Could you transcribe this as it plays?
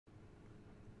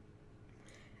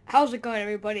How's it going,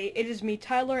 everybody? It is me,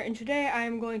 Tyler, and today I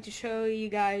am going to show you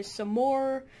guys some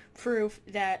more proof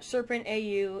that Serpent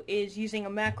AU is using a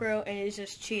macro and is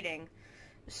just cheating.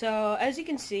 So, as you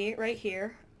can see right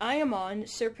here, I am on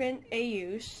Serpent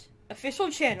AU's official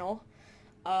channel.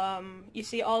 You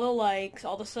see all the likes,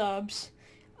 all the subs.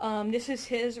 This is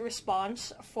his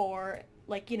response for,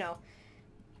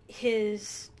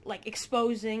 his,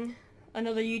 exposing.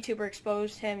 Another YouTuber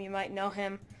exposed him, you might know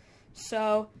him.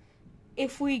 So,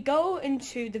 if we go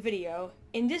into the video,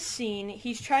 in this scene,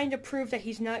 he's trying to prove that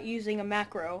he's not using a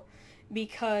macro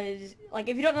because,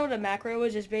 if you don't know what a macro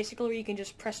is, it's basically where you can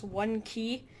just press one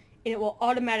key and it will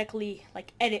automatically,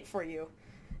 edit for you.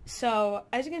 So,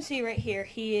 as you can see right here,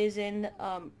 he is in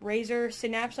Razer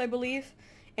Synapse, I believe,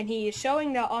 and he is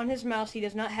showing that on his mouse he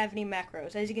does not have any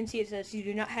macros. As you can see, it says you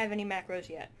do not have any macros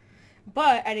yet.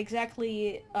 But at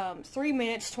exactly 3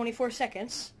 minutes, 24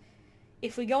 seconds,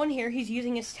 if we go in here, he's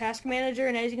using his task manager,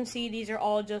 and as you can see, these are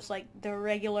all just the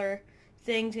regular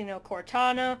things,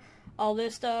 Cortana, all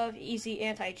this stuff, easy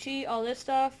anti-cheat, all this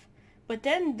stuff. But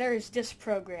then there's this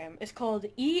program. It's called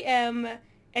EM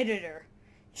Editor,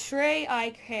 Tray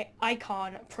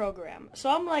Icon Program.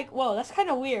 So I'm like, whoa, that's kind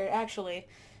of weird, actually.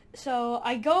 So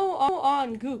I go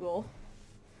on Google,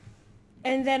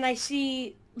 and then I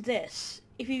see this.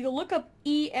 If you look up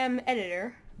EM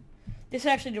Editor, this is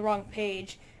actually the wrong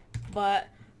page, but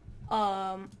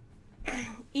EM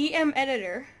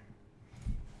Editor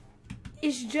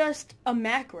is just a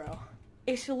macro.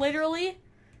 It's literally,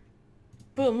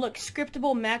 boom, look,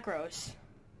 scriptable macros.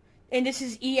 And this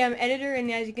is EM Editor,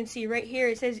 and as you can see right here,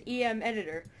 it says EM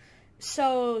Editor.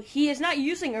 So he is not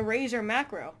using a Razer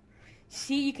macro.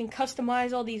 See, you can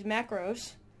customize all these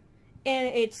macros, and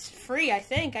it's free, I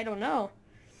think, I don't know.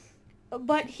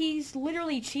 But he's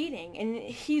literally cheating, and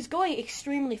he's going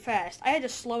extremely fast. I had to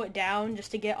slow it down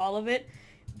just to get all of it,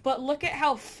 but look at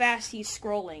how fast he's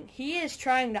scrolling. He is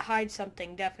trying to hide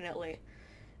something, definitely.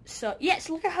 So, yes,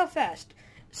 look at how fast.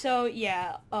 So,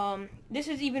 yeah, this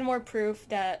is even more proof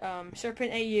that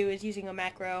Serpent AU is using a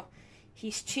macro.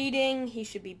 He's cheating, he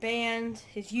should be banned,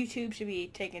 his YouTube should be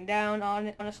taken down,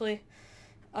 honestly.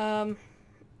 So,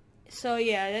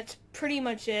 yeah, that's pretty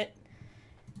much it.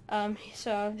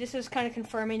 So this is kind of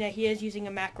confirming that he is using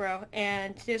a macro,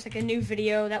 and there's a new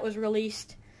video that was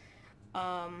released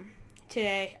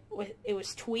today. It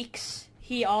was Tweaks.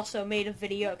 He also made a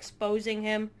video exposing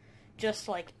him,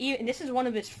 even this is one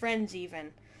of his friends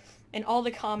even, and all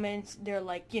the comments they're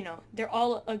they're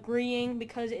all agreeing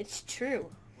because it's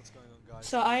true. What's going on, guys?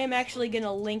 So I am actually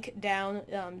gonna link down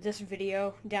this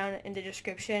video down in the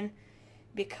description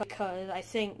because I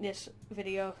think this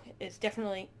video is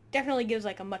definitely gives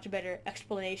a much better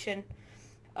explanation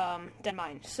than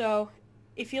mine. So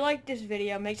if you like this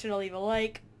video, make sure to leave a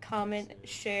like, comment,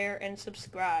 share, and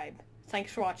subscribe.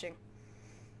 Thanks for watching.